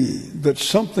agree that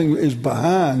something is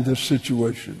behind this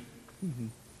situation. Mm-hmm.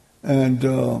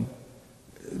 And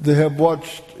they have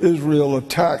watched Israel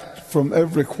attacked from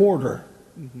every quarter.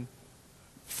 Mm-hmm.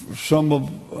 Some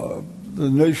of the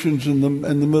nations in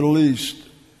the Middle East,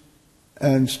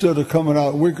 and instead of coming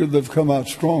out weaker, they've come out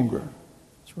stronger.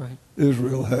 That's right.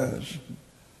 Israel has.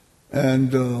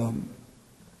 And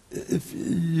if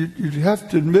you have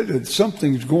to admit it,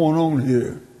 something's going on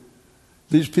here.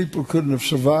 These people couldn't have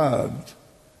survived.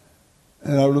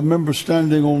 And I remember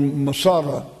standing on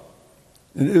Masada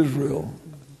in Israel,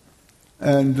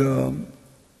 and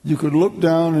you could look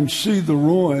down and see the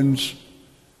ruins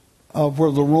of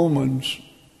where the Romans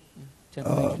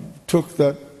took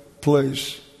that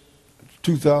place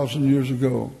 2,000 years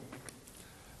ago.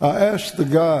 I asked the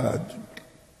guide,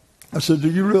 I said, do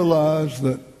you realize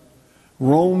that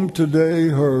Rome today,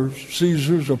 her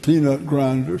Caesars are peanut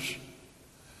grinders?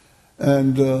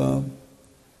 And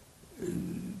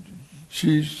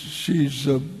she's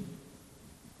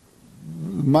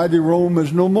mighty Rome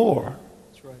is no more.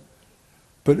 That's right.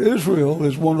 But Israel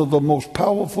is one of the most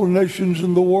powerful nations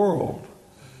in the world.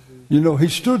 You know, he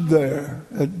stood there,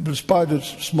 despite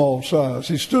its small size.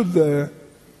 He stood there,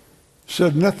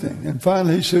 said nothing. And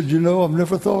finally he said, you know, I've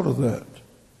never thought of that.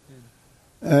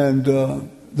 And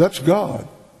that's God.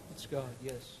 That's God,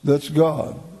 yes. That's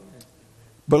God.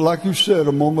 But like you said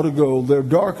a moment ago, their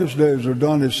darkest days, or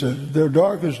Donnie said, their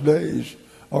darkest days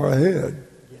are ahead.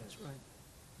 Yeah, that's right.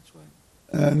 That's right.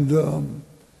 And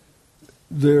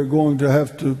they're going to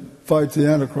have to fight the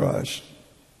Antichrist.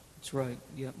 That's right.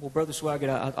 Yeah. Well, Brother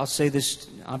Swaggart, I'll say this.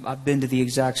 I've been to the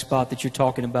exact spot that you're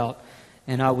talking about.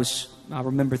 And I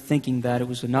remember thinking that it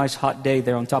was a nice hot day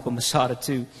there on top of Masada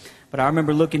too. But I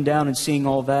remember looking down and seeing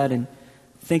all that and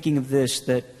thinking of this,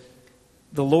 that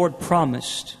the Lord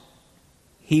promised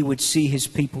He would see His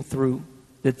people through,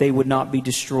 that they would not be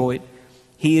destroyed.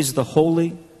 He is the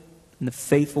holy and the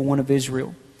faithful one of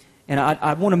Israel. And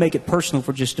I want to make it personal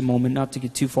for just a moment, not to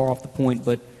get too far off the point,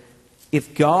 but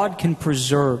if God can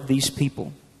preserve these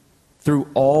people through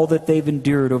all that they've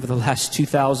endured over the last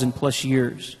 2,000 plus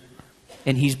years,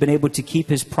 and He's been able to keep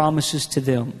His promises to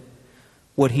them,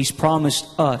 what He's promised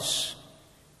us,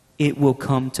 it will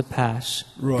come to pass.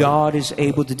 Right. God is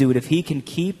able to do it. If He can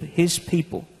keep His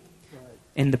people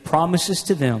and the promises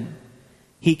to them,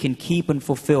 He can keep and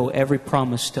fulfill every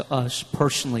promise to us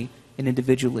personally and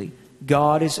individually.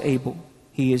 God is able.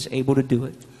 He is able to do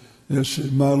it. Yes,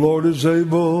 my Lord is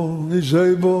able. He's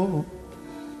able.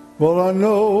 Well, I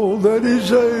know that He's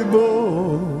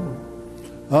able.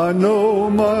 I know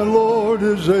my Lord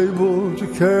is able to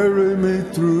carry me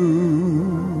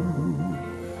through.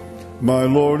 My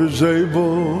Lord is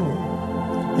able.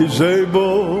 He's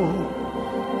able.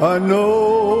 I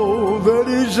know that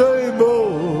He's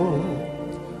able.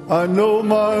 I know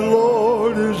my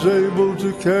Lord is able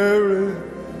to carry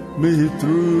me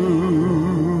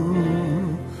through.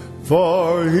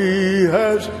 For He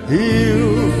has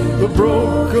healed the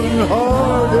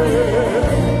brokenhearted,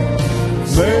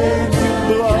 made the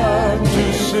blind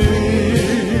to see,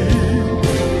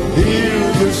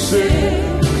 healed the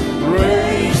sick,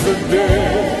 raised the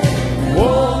dead,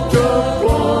 walked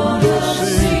upon the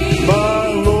sea. My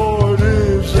Lord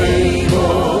is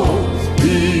able.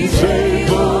 He's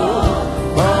able.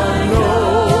 I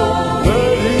know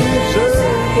that He's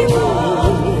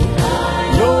able.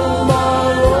 No,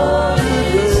 my Lord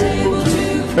is able to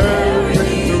carry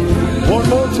me through. One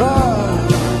more time.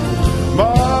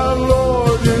 My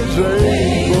Lord is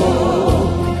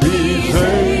able. He's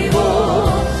able.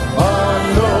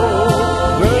 I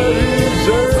know that He's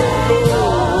able.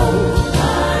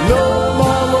 No,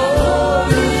 my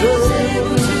Lord is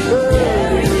able to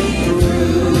carry me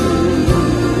through.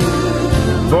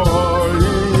 For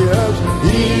He has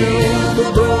healed the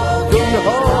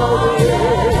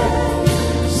brokenhearted,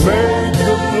 made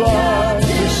the blind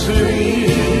to see,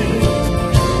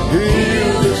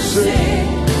 healed the sick,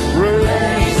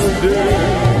 raised the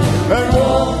dead, and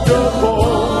walked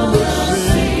upon the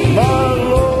sea. My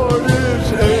Lord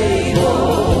is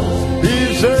able.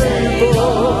 He's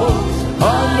able. I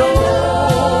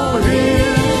know He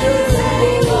is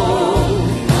able.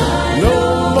 No,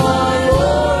 my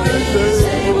Lord is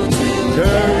able to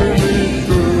carry me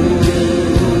through.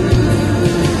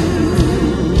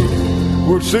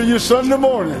 We'll see you Sunday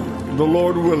morning, the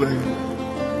Lord willing.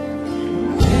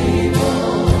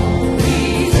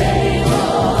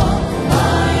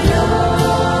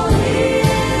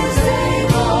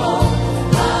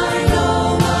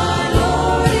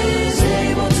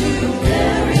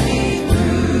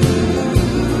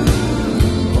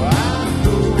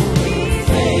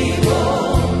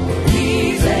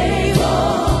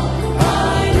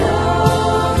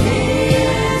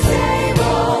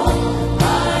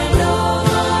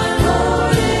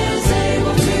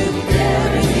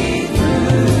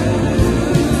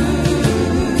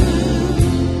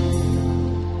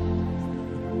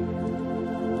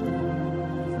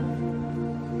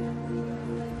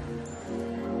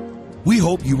 We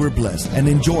hope you were blessed and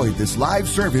enjoyed this live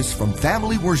service from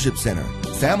Family Worship Center.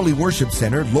 Family Worship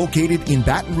Center, located in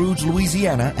Baton Rouge,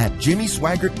 Louisiana at Jimmy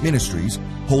Swaggart Ministries,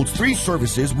 holds 3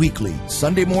 services weekly: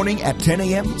 Sunday morning at 10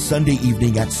 a.m., Sunday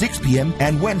evening at 6 p.m.,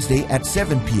 and Wednesday at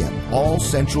 7 p.m., all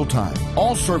Central Time.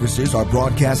 All services are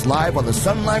broadcast live on the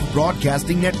Sun Life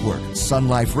Broadcasting Network, Sun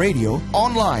Life Radio,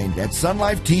 online at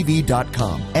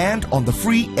sunlifetv.com, and on the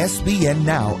free SBN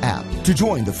Now app. To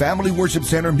join the Family Worship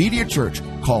Center Media Church,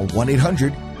 call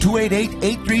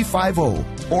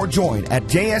 1-800-288-8350 or join at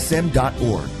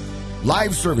jsm.org.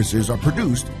 Live services are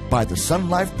produced by the Sun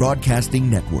Life Broadcasting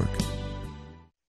Network.